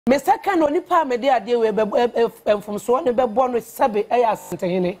Me second oni pa me de ade we mfomso ne bebo no sabe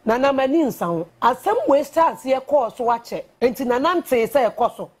Asantehene nana mani nsan asem we start ye course wache enti nana nte se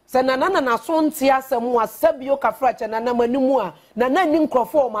ekoso se nana na so nte asem wa sabio kafrache nana manimu a nana ni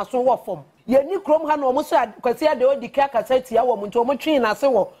nkrofo ma so wo fom ye ni krom ha no mo so kwasi ade odika kasati ya wo mo nto mo twi na se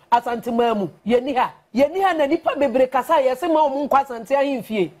wo asantemamu ye ni ha na nipa bebre kasa ye se ma mo nkwa asante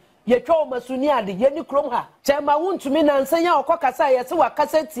ahimfie ye twa masuni ade ye ni krom ha chema wontumi na nsanya okokasa ye se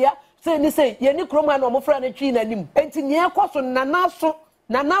wakasatia se ni se ye ni krom ha no mo fra na twi na nim enti ne ekoso nanaso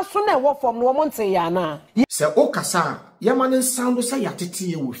na wo fom no mo nte ya na se okasa ye ma ne sound se yatete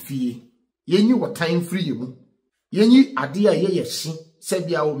ye wo fie ye nyi wo time free ye mu ye nyi ade a ye ye hye se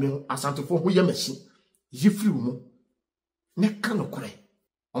bia wo me asantefo ho ye machi ye free mu ne ka no kore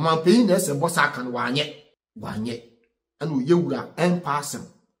o man peyin na se bossa aka no wanye ana ye wura en person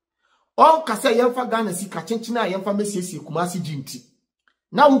o kasa yemfa Ghana sika chenchina yemfa mesiesie kumasi jinti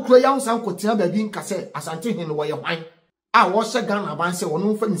na wukro ya unsan kotia baabi nkase Asantehene wo ye hwan a wo hye Ghana banse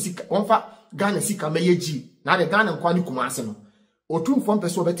wono mfa nisika wonfa Ghana sika meyeji na de Ghana nkwa ni kumase no otumfo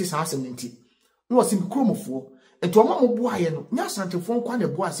mpese obeti sa asem nti no wose mikromofo enti o ma mo boa ye no nya Asantefo nkwa na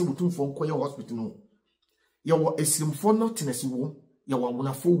boa se otumfo nkwa ye hospital no ye wo esrimfo no tenesi wo ye wo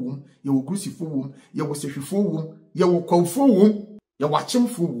wonafo wo ye wo grusifo wo ye wo sehwefo wo ye wo kwawfo wo ye wo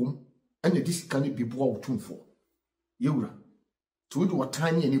achemfo wo and this can be bought for Yura. To do what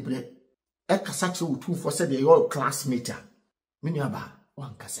tiny any bread. A cassette with 2 for said your classmate. Miniaba,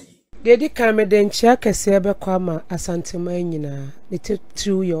 one cassette. Dedi Kameden Chaka Seba Kwama Asantehene, little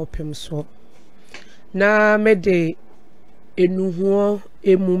through your pimso. Na mede enuho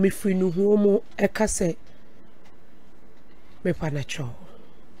emumi frinuho mo ekase me panacho.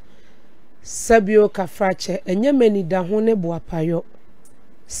 Sabio kafrache enye meni da ho ne boapayo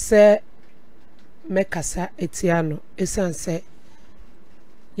se mekasa etiano esanse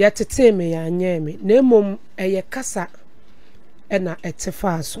yatete me ya nyeme na mom eye kasa ena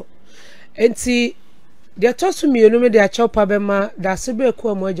etefa so enti de tosu mienu me de achopa bema da sebe ku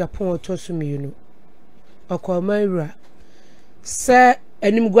amo Agyapong tosu mienu okoma ira se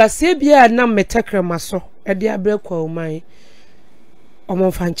animguase bia na metakrema so e de abre kwa oman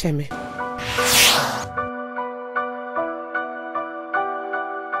omo fancheme.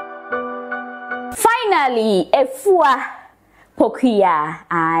 Finally, Afia Pokuaa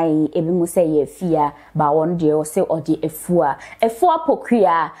ebimu say Afia ba won de o say odi Afia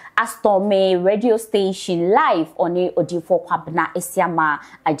Pokuaa Astome radio station live on odi for kwabna esiama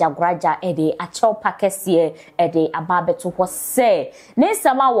Ajagurajah ede achopa kese ede ababeto ho se ne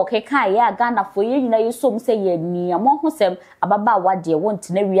sama wo keka ya Ghana fo ye nyina yesom say ye ni amo hosem ababa wade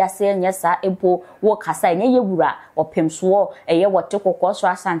wontina wiase nyesa ebo wo kasa nye yewura opemso eye wote kokko so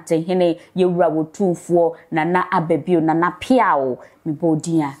Asantehene yewura wotumfo nana ababio nana piao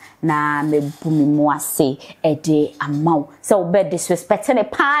mibodia na mebumi moase ede amaw so be disrespect ne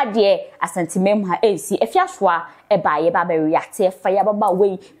paade Asantehene ha esi Afia Schwarzenegger eba ye ba be react e fa ya baba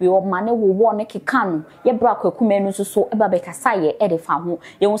we o mane wo ne keka no ye bra kwakume no so eba be kasa ye e de fa ho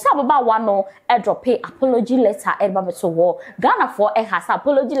ye hu sa baba wa no e drop apology letter e ba be so wo Ghana for e has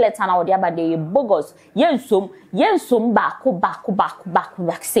apology letter na wo de aba de bogus yensom ba ko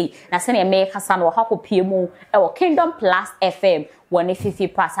say na se ne me kasa no ha ko pie mu e wo Kingdom Plus FM one 50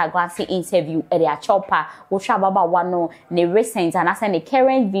 plus agwansi interview e de achopa wo twa baba wa no ne recent and asa ne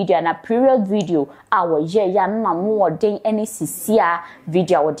current video na period video a wo ye ya na mo den any sisia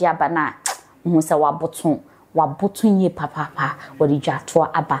video wo de aba na hu se wabotun ye papa wo de dwato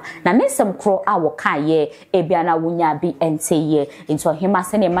aba na mesem kro a wo kan ye ebia na wonya bi ente ye into hima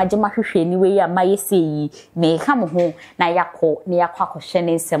se ne magema hwehwe ni we ya maye sei me ka mo ho na yakọ akọhwe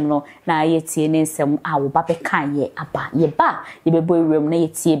ne nsem no na yetie ne nsem a wo ba be kan ye aba ye ba ye bebo ewrem na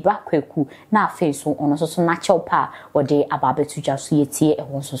yetie bra kwaku na afi so ono so na chewpa wo de aba betu dwa so yetie e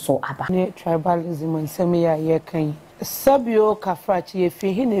won so aba ne tribalism nsem ya ye kan sabio kafrachi ye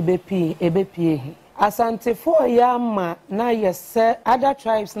fi hi ne ebepie Asantefo yama na yese other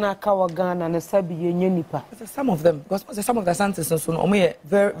tribes na kawa Ghana na sabi yenye nipa. Some of them, because some of the Santis so no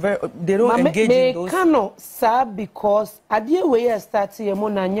very they don't engage in those. Kano sir because adie we start ye mo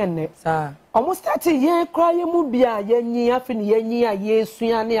na nyene. Sir. Almost start ye cry ye mu bia ye nyi afini ye nyi a ye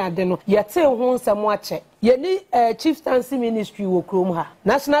sua ne ade no. Ye te ho nsam ache. Ye ni chieftaincy ministry wo krom ha.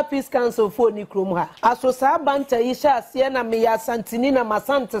 National Peace Council for ni krom ha. Aso sa banta yisha ase na me ya santini na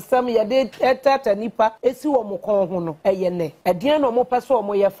masante sam ye de etata nipa esi wo mo kon ho no. Eye ne. Ade na mo pese wo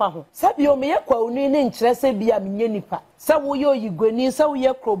mo ye fa ho. Sabi o me ye kwa oni ne nkyere se bia menye nipa. Sa wo ye oyigwani sa wo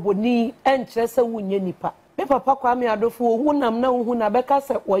ye kroboni enkyere se wo nye nipa. me papa Kwame Adofo hu nam na hu na beka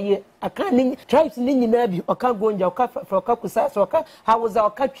se oye aka ni tribes ni nyina bi oka gonja oka oka kusa oka hausa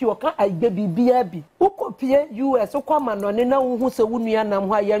oka twi oka agbe bibia bi ukopie US kwama no ne na hu se wunua nam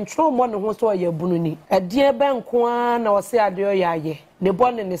ho aye ntro mo ne ho so oye bunu ni ade be nko a na o se ade o yaye ne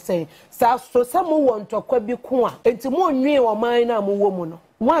bone ne say sa so samo wontokwa bi ko a enti mo nwie o man na mo wo mu no.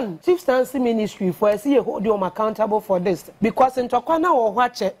 One, Chief Stancy Ministry for see hold you accountable for this because in Tokwana or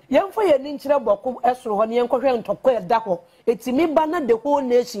Wache, young for your ninja boku esro honey and Korean Tokwe Dako, it's me banner the whole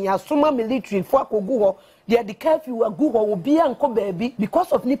nation as summa military for Koguo, the curfew a Google will be uncle baby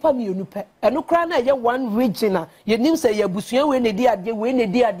because of Nipa Munupe. And Ukraina, ya one regional, your name say your busia when a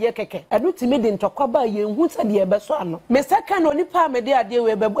dear keke, and not timid in Tokoba, you who said the Ebesuano. Me second only palm a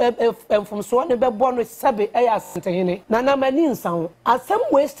dear from Swan and born with Sabi Asantehene. Nana Manin sound. As some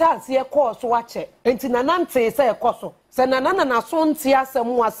way starts here course watch it. And Tinanante say a coso. Sanana na son tia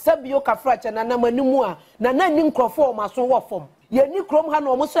samwa Sabio Cafracha Nana Manumua, Nana Nincroform as so form. Ye ni krom ha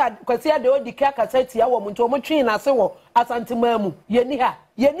no mo so kwase ade odi ka kasa tia wo mo nto mo twen na se wo asantemamu ye ni ha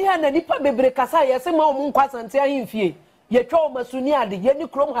na nipa bebre kasa ye se ma wo nkwa asante ahimfie ye twa wo masuni ade ye ni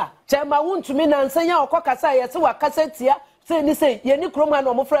krom ha chema wontumi na nsanya okọ kasa ye se wa kasa tia se ni se ye ni krom ha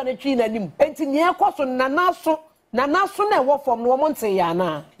no mo fra na twi na nim enti ne ekoso na naso na wo fom no mo nte ya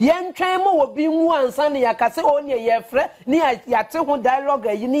na ye ntwen mo wo bi nwu ansa ne ya kase o ne ye frɛ ne ya te ho dialogue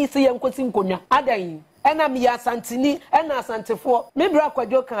yi ni se ye nkosi nkonwa adan ena mi asantini ena asantefo me bra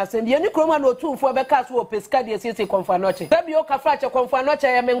Kwadwo Nkansah ye ni kroma na otumfo be ka so opeska de sese konfanoche bebi o ka frache konfanoche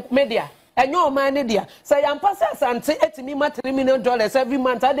ya media enyo man ne dia say yampasa asante etimi ma $3 million every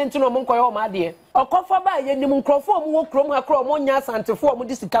month adenti no mo nkoyo ma de okofa ba ye nim nkrofo mo wo krom ha kro mo nya asantefo mo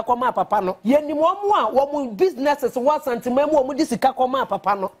di sika koma papa no ye nim omo a wo mo businesses wo asantema mo di sika koma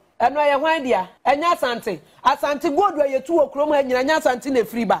papa no eno ye hwan dia enya asante godo ye tu wo krom ha nyina nya asante na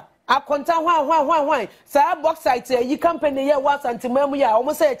free ba akonta hwan sa box site yi company ye wa santemam ya o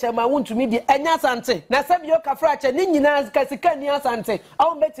mo say chema wontumi di enya sante na sabio kafrache ni nyina kasika ni asante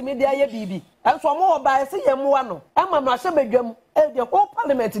awu betimi di aye bibi enso mo oba se yemwa no ama no ahye badwam the whole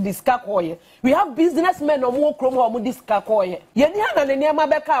parliament discuss koye we have businessmen of wo krom ho mo discuss koye ye ni ana ne niam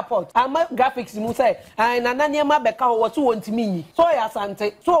beka port ama graphics mu say na niam beka ho wo so wontimi yi so ya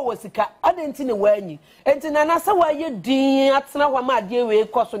sante so wo sika adenti ne wanyi enti na se wa ye din atena hwa ma ade we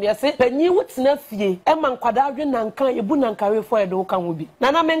koso ne se panyi wutena fie e man kwada adwe nankan ebu nankawe fo edo ka ho bi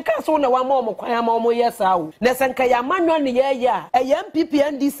na menka so na wa ma mo kwan ma mo yesa wo na se nka ya manyo ne ye ya e MPP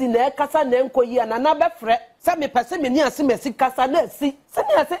NDC na e kasa na enkoyi na befre se me pese me ni ase mesi kasa na si se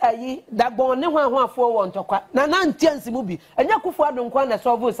ni ase ayi da bon ne hwan afo wo ntokwa na ntiansi mu bi enya Akufo Addo nkwa na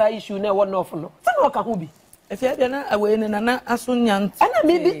solve sa issue na wo no no se na ka ho bi Afia de na awe ne na aso nyant ana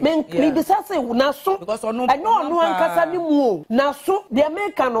me bi sase na so because ono eno ankasa ni mu o na so de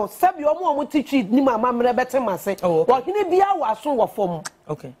make no sabi omo teach ni mama mre betemase wo hene bia wa so wo fom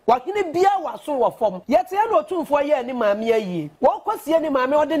okay wakini bia waso wo fom yete ya no otumfo ye ni maame ayi wo kosie ni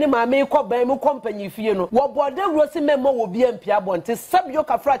maame ode ni maame ko ban mu company fie no wo bode rosi memo wo bia mpia bonte sabio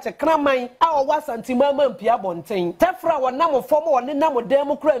kafrache kraman a wo wasanti mama mpia bonten tefra wo nam fom wo ne nam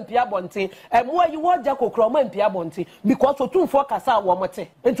dem kra mpia bonten emo ayi wo ja kokro ma mpia bonten because otumfo kasa wo mote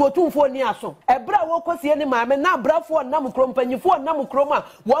enti otumfo ni aso ebra wo kosie ni maame na brafo nam kro mpanyifo nam kro ma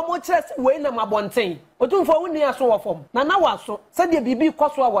wo mo kire se we na mabonten otumfo woni aso wo fom na waso se de bibi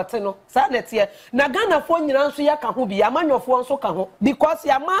kwaso a wote no sa netie na Ghana fo nyina nso ya ka ho bi amanyofo nso ka ho because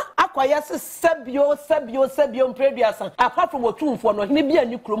yama akoye se sebio mpreduasa apart from otumfo no hene bia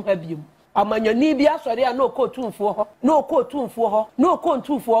ni krom ha biem amanyani bia sori a no ko otumfo ho no ko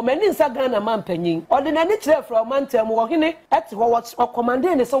otumfo mani nsa Ghana mampanyin ordinary kire from mantem wo hene eti wo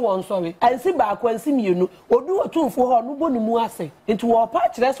commande ne se won sori ansi ba akwansi mienu odu otumfo ho no bonimu ase enti wo pa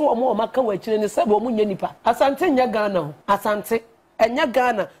kire se wo mo maka wa kire ne se bo mu nya nipa asante nya Ghana ho asante enya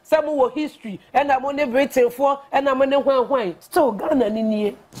Ghana some wo history and am on Britain for and am on hwan still Ghana ni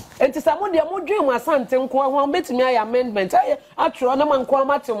nie enti some de mo dwen mu asante nko hwan betimi ay amendment ay atro na man ko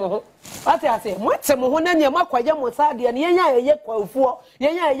matem ho ati ase matem ho na ne makwaye mo sade ne yenya ye kwafuo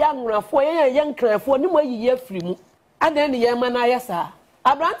yenya ye anwrafo yenya ye nkrafo ni mo ayiye afiri mu adan ne ye ma na yesa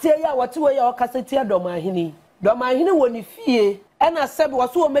abrante ya wote we ya okaseti adomahini woni fie ena sebe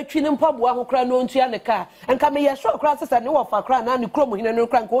waso o metwi ne mpaboa ho kra no ntua ne ka enka me ye sure kra sesa ne wo fa kra na ne krom hine no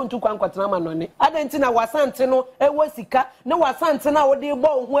kra nko ntu kwa nkwatena ma no ne adenti na wasante no ewo sika ne wasante na wo de bo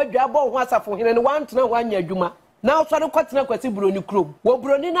ho adwa bo ho asafo hine ne wantena ho anya adwuma na o so ne kwatena kwati broni krom wo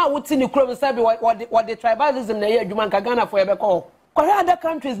broni na wuti ne krom sebe wo de tribalism na ye adwuma nka Ghana fo ye be ko Korea other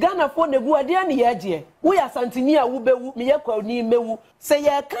countries Ghana for nebu ade na ye agye wo ya santini a wo bewu me ye kwa ni mewu se ye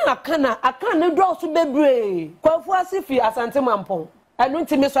aka na ne do so bebre kwafu asifi asante mampon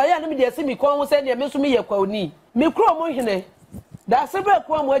Anunti me so ya no me de ase mi kon ho se ne me so me ye kwawni me kro mo hene da sebe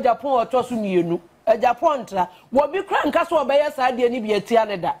kwa mo Agyapong otoso mienu Agyapong ntra wo bi kra nka so obeye sa de ni bi atia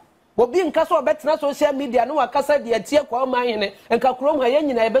ne da wo bi nka so obetena social media no wakasa de atia kwa ma hene nka kro mo ya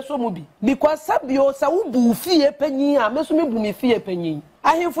nyina ebe so mu bi because sabio sa wo bu fie panyin a me so me bu me fie panyin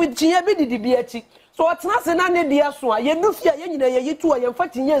ahemfu tia bi didi bi achi so otena se na ne dia so a ye nu fie ye nyina ye yitu o ye mfa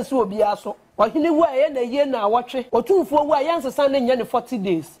tinya nsi obi aso ohini wo ye na ye na awotwe otumfo wo a yansesa ne nya ne 40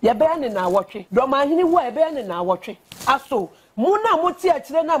 days ye be ne na awotwe do ma hini wo e be ne na awotwe aso mu na moti a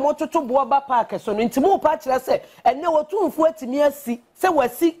kire na mototo bo ba park so no ntimo pa kire se enne otumfo atimi asi se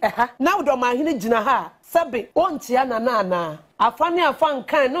wasi eha na do ma hini gina ha sebe ontia na afane afa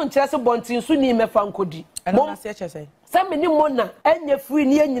nkan no nkire se bontin so ni mefa nkodi na se chese se meni mona enye free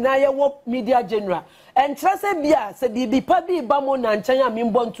ni nyina ye wo media general enkire se bia se bibi pa bi ba mo na nkyanya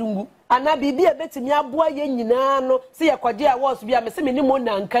membo ntungu ana bibi ebetimi aboa ye nyina no se yakwade a wos bia me se meni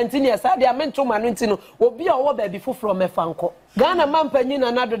mona nkanti ne sa de amento ma no ntino obi a wo ba bi foforo mefa nko Ghana mampanyi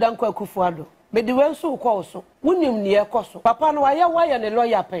na nadoda nko Akufo Addo me de wenso ko so wonim ne ekoso papa no waye ne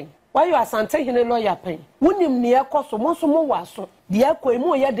lawyer pen wayo Asantehene lawyer pen wonim ne ekoso mo so mo waso de akoi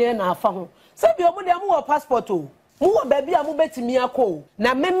mo ye de na afa ho se bi omo de mo wo passport o mo wo ba bi a mo betimi akọ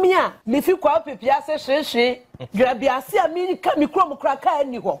na memi a me fi kwa pepia se hwehwe dwabiase a mi ka mi krom kraka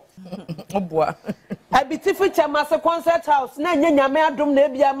ani ho oboa abitifu chama se concert house na nyanyame adom na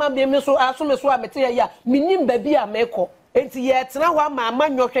bia ma me so aso me so a mete ya minim ba bi a meko enti ye tena ho ama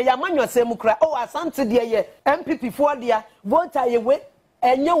amanyohwe ya amanyose mu kra o asante de ye MPP fo dia voter ye we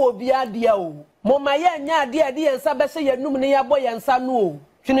enye wo bia dia o mo ma ye nya de ye nsa be se ye num ne ya boye nsa no o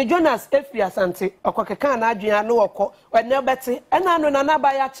Twini Jonas Afia Asante okokeka na adwea no wokọ ene bete ena no na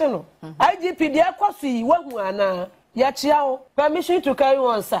naba ya che no IGP de ekoso yi wahu ana ya chia o permission to carry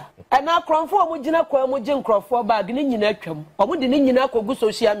on sir ena kromfo o mugina kwa mugye nkrofo bag ni nyina atwam o de ni nyina kogu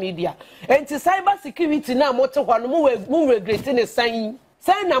social media enti cyber security na mo te hɔ no mo regret ne san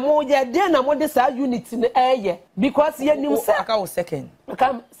say na mo ye de na mo de sa unit ne eye because ye nim say aka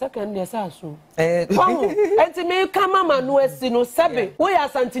second ne sa so enti me kama ma no asi no sabe wo ya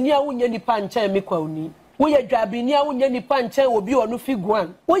Asanteni a wonya nipa nkyɛn me kwawni wo ya dwabini a wonya nipa nkyɛn obi onu fi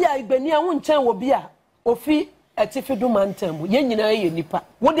guan wo ya igbani a wo nkyɛn obi a ofi atifidu mantam ye nyina ye nipa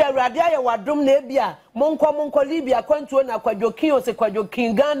wo de awrade aye wadom na ebia monko Libya kwantuo na Kwadwo Kin se Kwadwo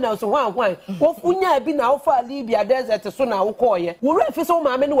Kin Ghana so hwan wo funya bi na wo fa Libya desert so na wo koye wo refi so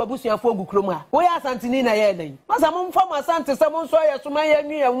maame ne wabusuafo agukrom a wo ya Asanteni na ye dan masa momfa Asante se mon so ye so man ye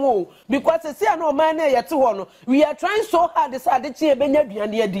nwe enwo because se ya no man na ye te ho no we are trying so hard say ade chi ebenya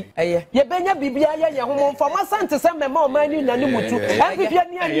duane adi ye benya bibia ye ho momfa Asante se mema o man ni na ne mutu bibia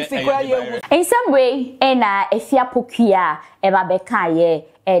ni ani sikra ye in some way na Afia Pokuaa eba beka ye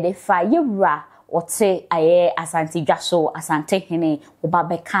de fa yewura ote aye Asante dwaso Asantehene oba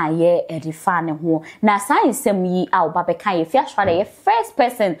beka ye de fa ne ho na sansem yi a oba beka ye Afia Schwarzenegger ye first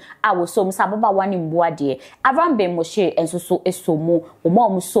person a wo so msababa wani mbuade avrambe moshe ensoso esomu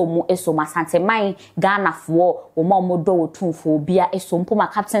omo somu esomu Asanteman Ghana fo omo do otumfo bia esompo ma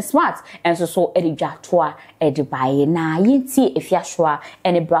Captain Smart ensoso edijatoa edibaye na yenti Afia Schwarzenegger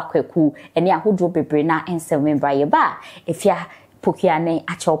ene brakweku ene ahodo bebre na ensem membra ye ba Afia Pokuaa ne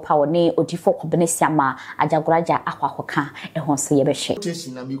acho power ne odifo kobnesiama Ajagurajah akwakoka ehonse yebehwe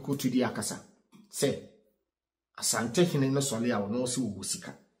tesi na miko tudi akasa se Asantehene no sole a wono se wo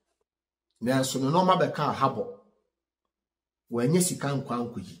sika na so no ma beka habo wanye sika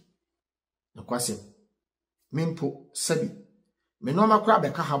nkwankoyi na kwase mempo sabi me no makra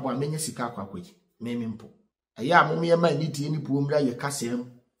beka habo a menye sika akwakoyi mempo aya amomye ma ni die ni buomra ye kasem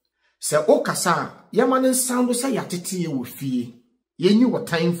se o kasa ye ma ne sound se yatete ye wo fie yenyi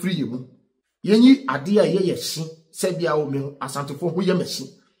wotan free yemu yenyi ade a ye yeshi se bia wo me asantefo ho ye mashi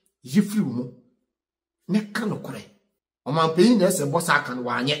yi free mu ne ka no kore o man peyin na se bossa aka no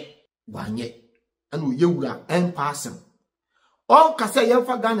wanye ana o yewura en passem o kasa ye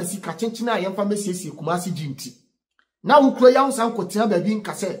fa Ghana sika chenchina ye fa mesiesie kumasi jinti na wo kuro ya nsan kotia ba bi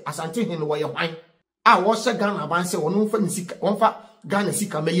nkase Asantehene wo ye hwan a wo hye Ghana ban se wono fa sika won fa Ghana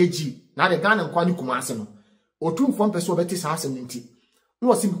sika meyeji na de Ghana nkwa ni kumasi no otumfo mpese obeti sa asem nti no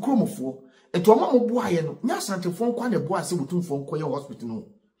wasi mikromofo ento ma mo boaye no nya Asantefo nkwa na boa se otumfo nkwa ye hospital no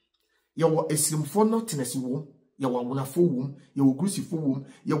ye wo esrimfo no tenesi wo ye wo wonafo wo ye wo grusifo wo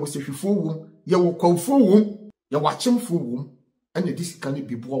ye wo sehwefo wo ye wo kwawfo wo ye wo achemfo wo ene disika ne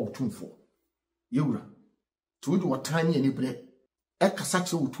biboa otumfo ye wura to do watani ani bre e kasa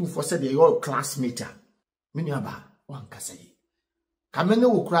che otumfo se de your classmate mini aba wan kasa yi kamene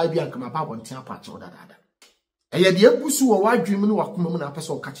wo kura bi anka mapa bonten apache odadada eye de abusu wo wadwem ne wakoma mu na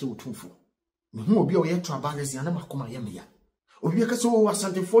apese o kache otumfo me hu obi o ye to abalesi ana makoma ye meya obi ka so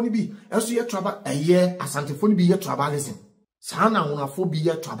asantefo ni bi enso ye traba eye asantefo ni bi ye tribalism saa na wonafo bi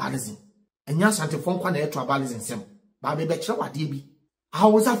ye tribalism enya asantefo nkwa na ye tribalism sem ba be kire wade bi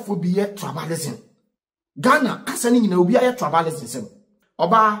awozafo bi ye tribalism Ghana kasa ni nyina obi ye tribalism sem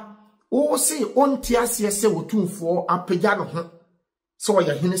oba wo se onti ase se wotumfo apagya no ho se wo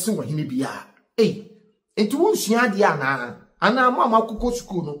ye hene se wo hene bia enti wo nsua de ana mama akoko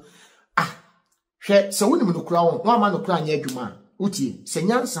school no hwe se wonim no kura won ama no kura anya adwuma utie se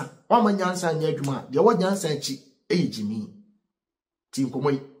nyansa wama nyansa anya adwuma de wo nyansa anchi jimi ti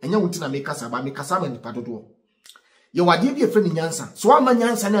nkomoy enya wonti na mekasa ba mekasa ma nipa dodo ye wade bi efe ni nyansa so wama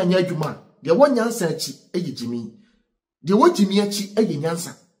nyansa na anya adwuma de wo nyansa anchi jimi de wo jimi anchi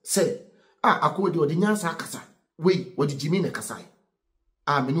nyansa se akode odi nyansa akasa we odi jimi na kasa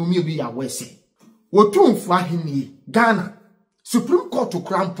menu mi bi ya wese wotumfu ahenie Ghana Supreme Court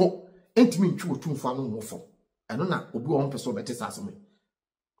krampo entimi ntwi wotumfu anu nwofo eno na obi won peso bete saseme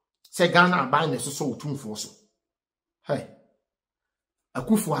se Ghana ban ne so wotumfu so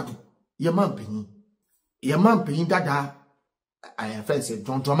Akufo Addo ye mampanyin dada fense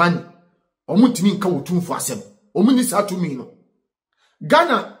jontomani omutimi nka wotumfu asem omuni sa tumi no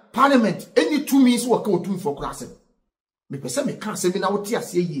Ghana Parliament any 2 means wo ka wotumfu kra asem me pese me kan asem na wote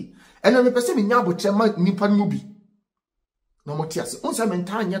ase yi ena me pese me nya abotre ma nipa no bi no mo tiase onse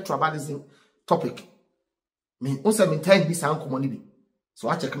mentan nya tribalism topic me onse mentan bi san komo ni bi so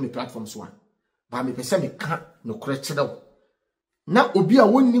I check me platform so ba me pese me kan no kore kyedew na obi a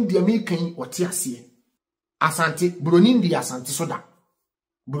wonnim de me kan wote ase asante broni ndi asante soda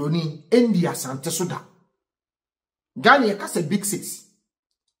broni ndi asante soda Ghana ye kasa big 6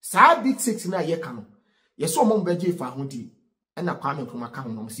 sa big 6 na ye kan no ye so mo mbeje fa hodi na kwame kuma ka ho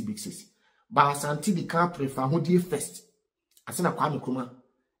no si big 6 ba asante di kan prefer hodi first asena kwame kuma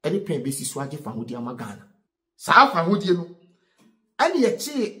edi pen besi so age fa hodi amagana sa fa hodi no ani ye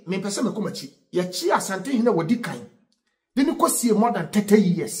chi me pese me komachi ye chi Asantehene wodi kan de ni kosie more than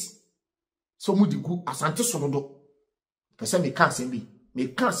 30 years so mu digu asante sonodo pese me kan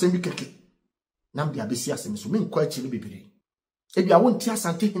sembi keke nam dia besi asem so me nkwa chi ne bebere ebi awonti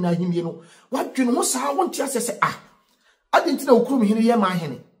Asantehene ahimie no wadwene ho saa wonti asese adenti na okuru hene ye ma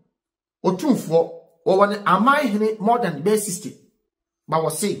hene otumfo wo wone amai hene more than be 60 ba wo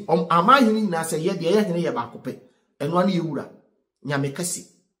say amai hene na say ye de ye hene ye ba kope eno an ye wura nyame kase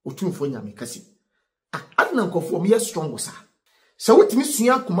otumfo nyame kase adna nkofo me ye strong sa se wotimi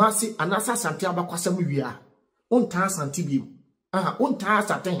sua kumasi anasa Asante abakwasam wi'a onta Asante biem onta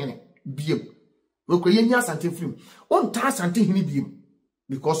Asantehene biem we ko ye nya Asante film onta Asantehene biem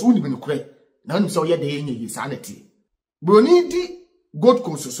because woni be no kure na woni so ye de ye nyi sa na ti broni di Gold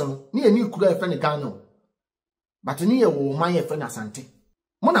Coast so no ni eni kura efe ne Ghana but ni ye wo man efe na Asante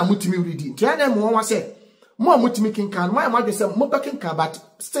mo na mutimi redi nti ana mo wa se mo mutimi kinkan mo ma de se mo bakinka but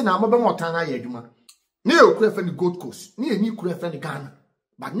still na mo be mo tan aye adwuma ni ye kura efe ne Gold Coast ni eni kura efe ne Ghana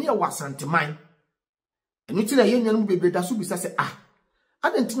but ni ye wa Asante man eni ti na ye nyan mo bebre da so bisa se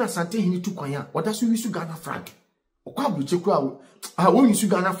adenti na Asantehene tu kwan a oda so wisu Ghana flag okwa abruche kura wo wisu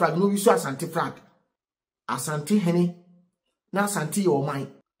Ghana flag no wisu Asante flag Asantehene na Asante ye oman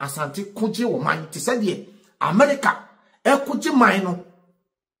Asante koje oman ti se de America koje man no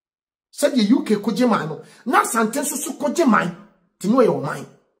se de UK koje man no na Asante so koje man ti no ye oman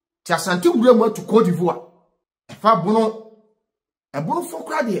ti Asante wura mu atu Cote d'Ivoire efa bono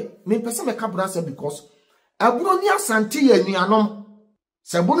fokra de me pese me ka brasa because abono ni Asante ye nuanom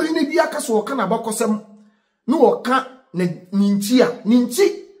se bono ni bi aka so ka na bakosem no oka na ninchi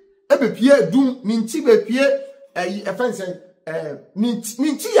ebepie dum ninchi bepie efense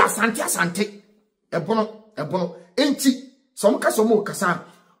ninchi ya Asante ebono enti so mka so mo kasa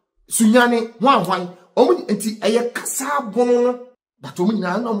sunyane hwan omu enti eye kasa bono no but omu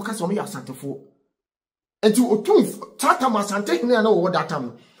nyina na omu kasa omu ya Asantefo enti otumfo tata ma Asantehene na wo data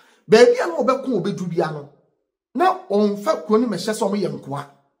mo baabi a no obekun obedu bia no na onfa kuro ni mehye so omu ye nkoa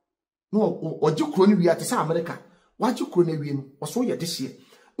no oji kuro ni wi atesa America waji kuro na wi no oso ye dehye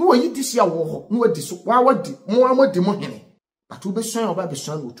no wo yi dehye wo ho no wadi so wadi mo amodi mo hene but we be son oba be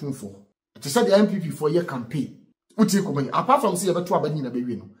son otumfo it said the MPP for your campaign uti ko apart from say you beto abani na be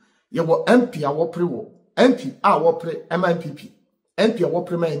wi no ye wo MP a wo pre wo MP a wo pre MPP MP a wo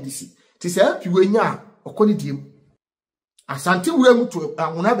pre ma NDC ti say MP we nya okoni diem Asante wura mu to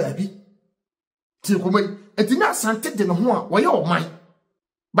ahuna baabi ti ko enti na Asante de no ho a wo ye oman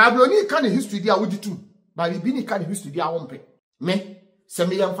Babyloni ka ne history dia wodi tu ba bi ni ka ne history dia wo mpe me se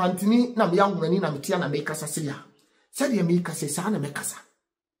me yamfantini na me yanhunani na metia na me kasa se ya said ye me kasa sa na me kasa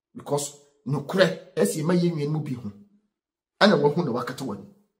because no kure esi ma yenwen mu bi hu ana wo hu na wakata wani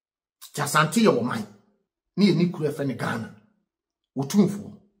ti Asante ye wo man ni kure fe ne Ghana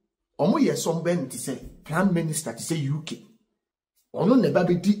Otumfo. Omo ye some ben to say Prime Minister to say UK. Ono ne ba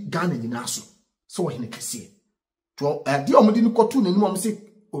be di Ghana nyina so. So he ne kese. To di omo di no kotu ne no say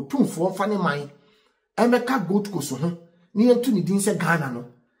Otumfo fa ne man. Emeka goat ko so ho. Ni entu ni din say Ghana no.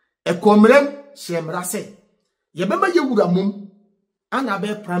 Ekomrem shemra say. Ye bema ye wura mum. Ana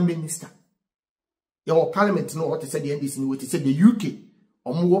be Prime Minister. Your parliament no what said the NDC no what said the UK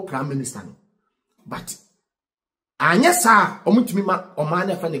omo Prime Minister no. But anya sa omutimi ma oman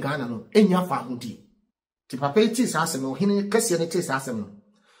na fa ne Ghana no enya fa hodi. Ti papa iti sa asem no hene kase ne ti sa asem no.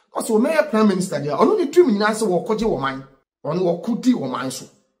 Because o mayor Prime Minister dia ono ne tumi nyina se wo koje wo man. Ono wo kudi wo man so.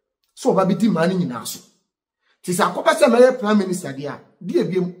 So ba bi di man nyina so. Ti sa akopa se mayor Prime Minister dia die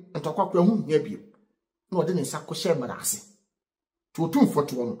biem entokwa kwa hu nya biem. Na ode ne sa ko she mara ase. To Otumfo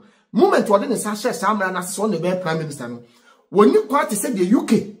to no. Moment ode ne sa she sa mara na se so ne be Prime Minister no. Woni kwate se the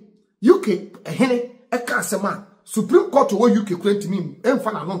UK hene e ka asema Supreme Court wo UK kwenti mi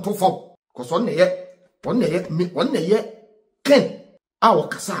emfa na no to fom. Because on ne ye ken a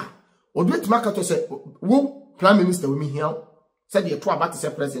wakasa odu etima ka to say wo Prime Minister we mi hia said the to about say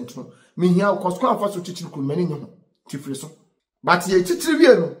president no mi hia because kwa fa so chichiri kun mani nyo tifiri so but ye chichiri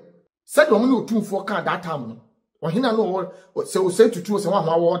wie no said o no Otumfo ka that time no o hina no say o say tutu say wa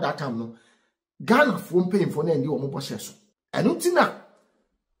ho that time no Ghana fo mpemfo na ndi o mo boshe so eno tina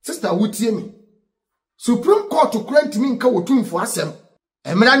sister wutie mi Supreme Court kwenti mi nka Otumfo asem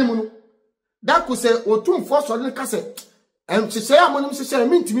emra ni mu no that could say Otumfo so ne ka say se amonim se share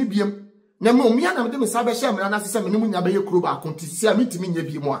mintimi biem na me omia na me de me sabe share me na se me mu nya be ye kuro ba konti se mintimi nya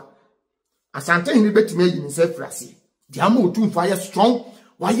biem a Asantehene betimi ayi ni se frase di ama Otumfo aye strong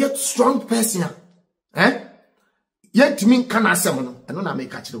why yet strong person yet timi kan asem no eno na me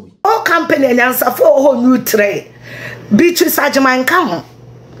ka kire we all company and answer for whole new tray Beatrice Agyapong kan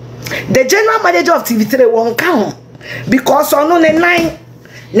the general manager of TV3 won kan because ono ne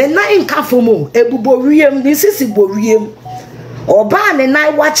nine ka fomo ebuboriem ni sisi boriem oba ne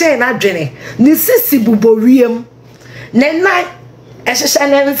nine wache na dwene ni sisi buboriem ne nine ehhehhe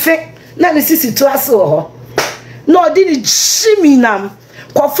ne mfe na ni sisi to ase ho no di ni jiminam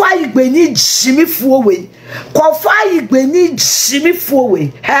kofa igbeni jimifuo we kofa igbeni jimifuo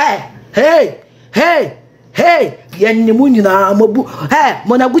we hey yenni munyina mabu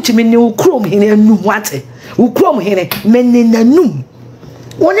monaguchi minni ukrom hene anu wate ukrom hene menni nanum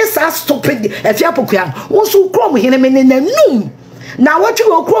woni sa stupid Afia Pokuaa wo ukrom hene menni nanum na watwe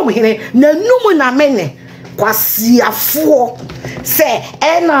ukrom hene nanum na menne kwasiafo se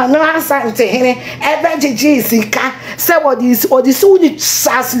ena na Asantehene ebejeje sika se odi so ni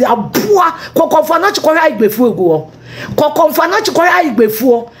sasi aboa kokonfa na chikora igbefu eguo kokonfa na chikora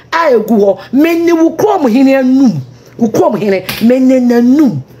igbefu a eguo menni ukrom hene anum ukrom hene menni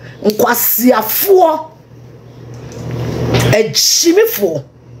nanum nkwasiafo ejimifo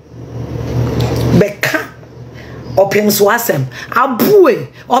beka opemso asem abue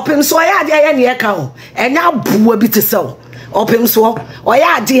opemso ya ade ya ne yeka ho enya abue bi te sew opemso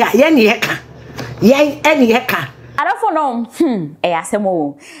oya ade ya ne yeka yen ene yeka arafo no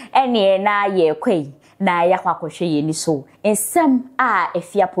asemo ene na ye kwei na ya kwakohwe ye ni so ensem a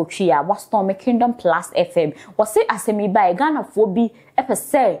Afia Pokuaa wastorm Kingdom Plus FM wose asemi ba Ghana fo bi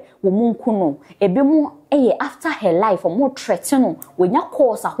epese wo munku no ebi mu after her life or more threatening when your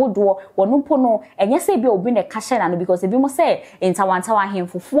course a hodo wonumpo no enye se bi obi ne kashe na no because ebi mo say entawantawa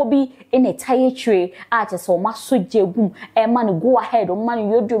hemfofo bi in a tire tray a je so maso jegum e man go ahead o man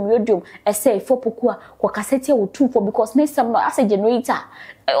yodum say Afia Pokuaa ko kasete Otumfo because next time no as a generator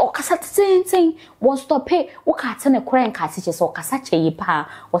o kasate ten won stop e wo ka tene kora en kasete so kasache yi pa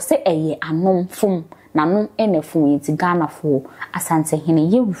o say eye anomfom na no enefo yiti Ghana fo Asantehene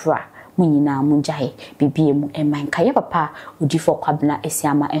yewura munyina munjahe bibiemu emanka ya papa odifo kwabna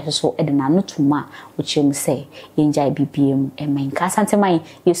esiama enso edena notuma ochiem se yenjahe bibiemu emanka Asantehene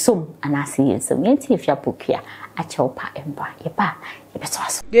yesom anase yesom yenti Afia Pokuaa achopa emba yepa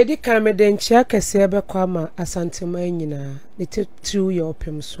yebetwaso dedi kamede nchia kese ebekwa ma Asantehene nyina ne through your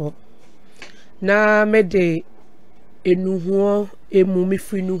opemso na mede enuhuo emu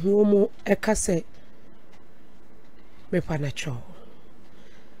mifri nuhuo mu ekase mepanacho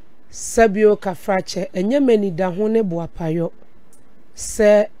Sabio kafrache enye meni da ho ne boapayo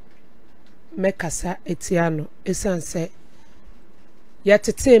se mekasa etiano esanse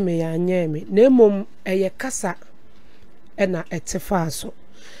yatete me ya anye me na emom eye kasa ena etefa so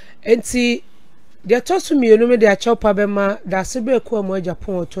enti de tosu mienu me de achopa bema da sebe ku amu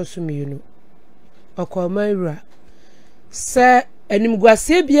Agyapong tosu mienu okoma ira se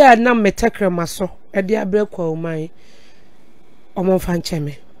animguase bia na metekrema so e de abre kwa oman omonfa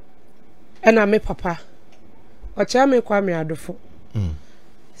ncheme ena me papa ocha me kwa me adofo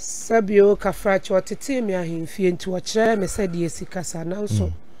Sabio kafracho otete me ahemfie nti wo kire me said yesikasa na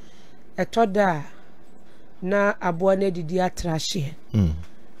nso etoda na aboa na didi atrahye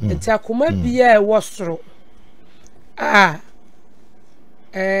nti akoma bia e wosoro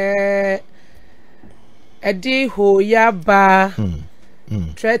edi ho ya ba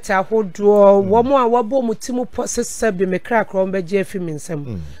treta hodo wo mo a wabo mutimu posese bi me kra kro mbeje afi me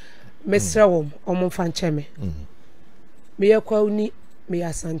nsam mesra wo omfa ncheme me yakwa uni me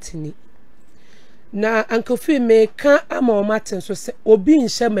Asantehene na ankofi me ka ama o maten so se obi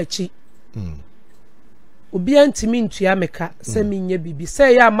nhye machi obi antimi ntua meka se menye bibi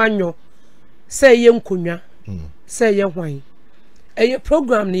se ya amanyo se ye nkonwa se ye hwan eye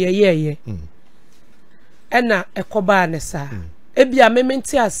program ne ye ena ekoba ne sa ebia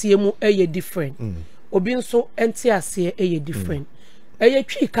mementi ase mu eye different obi nso enti ase eye different eye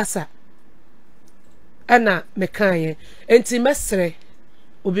twi kasa ena mekaye enti mesre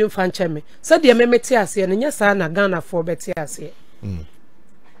obi mfa ncheme se de memeti ase ne nya sa na Ghana for beti ase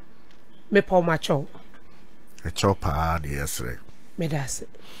me pa macho a chopper the esre me das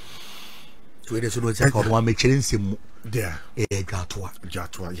to it so no take on one me nsem there Jatoa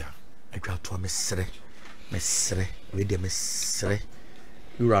ya Jatoa mesre we de mesre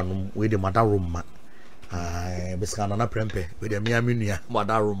uranum we de madarum ma beskana na prempe we de miaminua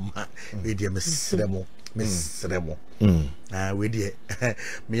madarum ma we de mesre mo we de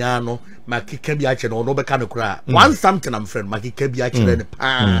miano makika bi ache no be ka no kra one something I'm friend makika bi ache ne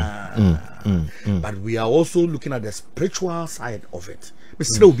but we are also looking at the spiritual side of it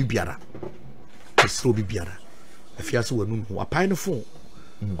mesre obi biara Afia so wanu wapan no phone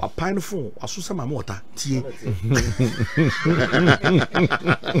asusa mama ota tie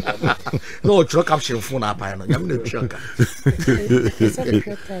no truck caption phone apan no nyam na twaka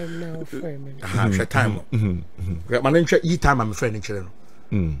time man nche yi time am friend nche no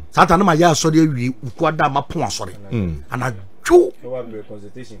satan na ma ya so de wi ukwada ma pon asore ana dwo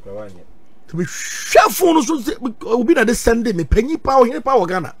consultation kwa wanye to be phone so obi na de send me panyi pa o hene pa o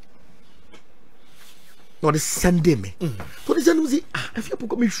Ghana no, they send me. So they send me, Afia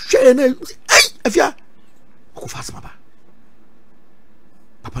Pokuaa me share na. Hey, Afia. Ko fast maba.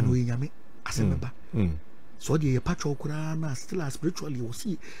 Papa no yame asemba. So the patrol kura na still spiritually we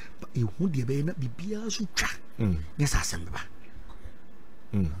see e hu de be na bibia so twa. Yes asemba.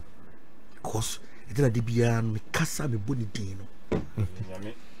 Cause it na de bia me kasa me boni din no.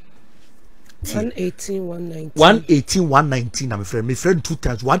 118-119 I'm friend 2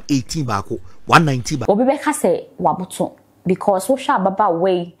 times 118 back 119 back obi be ka se waboto because wo sha baba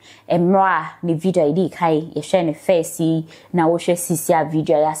way emra ni video idi kai ye share ne face na wo hwe sisia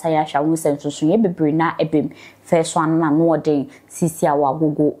video ya saya hwa wo senso ye bebre na ebem first one na no odin sisia wa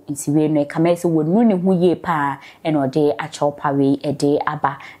gogo nti we no kamese wonu ne hu ye pa e no de acho pawe e de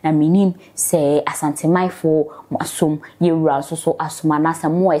aba na minim se asantemafo asom ye wura so asoma na sa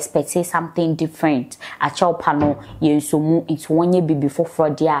mo expect something different acho pa no ye nsomu nti wonye bibi foforo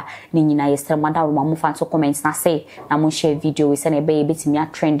dia ni nyina ye semada ro mo fan so comments na say na mo share video we say na be betimi a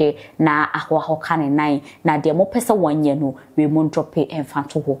trend na ahwa kan nan na de mo pese wonye no we mo drop e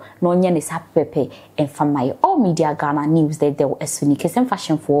enfanto ho na onye ne sa pepe enfamai all media Ghana news they will asuni kesen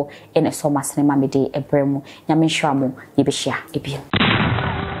fashion for in a summer cinema me de ebremu nyame hwamo ye be hia ebien